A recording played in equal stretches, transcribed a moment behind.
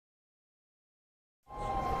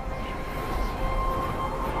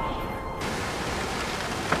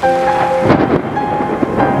The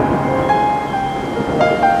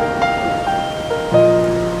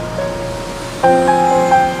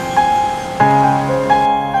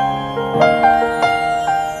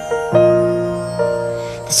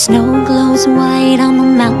snow glows white on the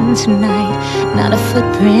mountain tonight, not a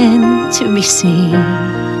footprint to be seen.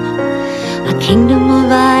 A kingdom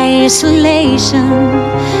of isolation,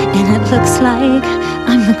 and it looks like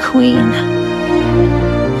I'm the queen.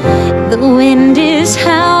 The wind is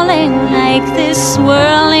howling like this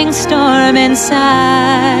swirling storm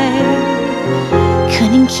inside.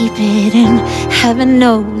 Couldn't keep it in, heaven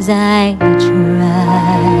knows I tried.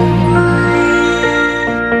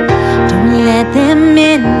 Don't let them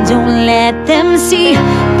in, don't let them see.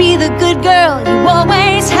 Be the good girl you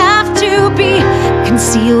always have to be.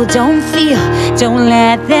 Conceal, don't feel, don't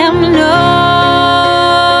let them know.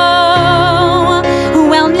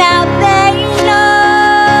 Well, now they know.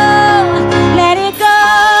 Let it go,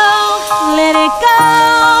 let it go.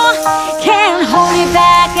 Can't hold it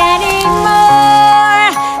back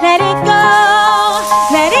anymore. Let it go,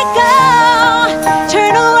 let it go.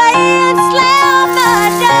 Turn away and slam the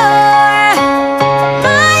door.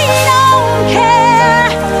 I don't care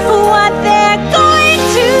what they're going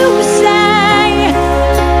to say.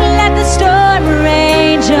 Let the storm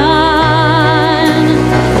rage on.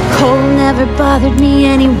 The cold never bothered me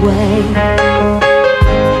anyway.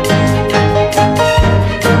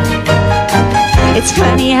 It's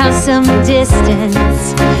funny how some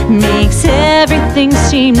distance makes everything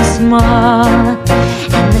seem small,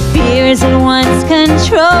 and the fears that once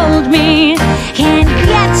controlled me can't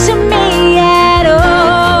get to me at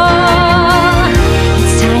all.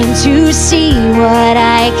 It's time to see what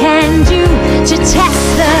I can do to test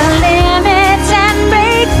the limits and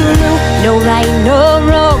break through. No right, no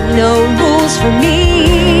wrong, no rules for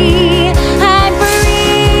me. I'm free.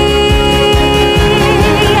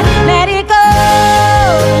 Let it go,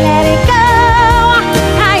 let it go.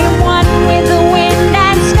 I am one with the wind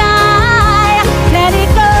and sky. Let it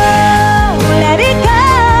go, let it go.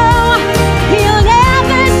 You'll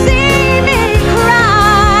never see me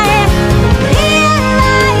cry. Here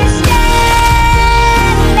I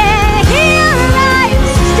stand, here I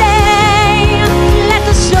stay. Let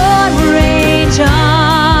the storm rage on.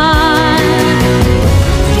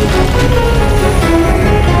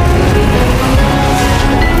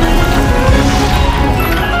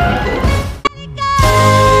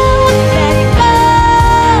 Let it go,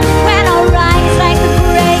 when I rise like the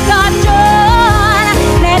break of dawn.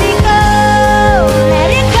 Let it go, let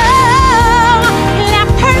it go. That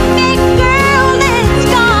perfect girl is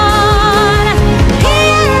gone.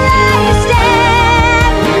 Here I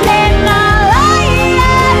stand in my light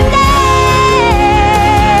of day.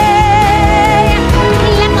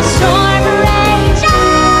 Let the storm rage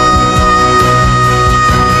on.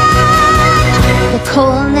 The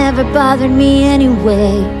cold never bothered me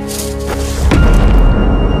anyway.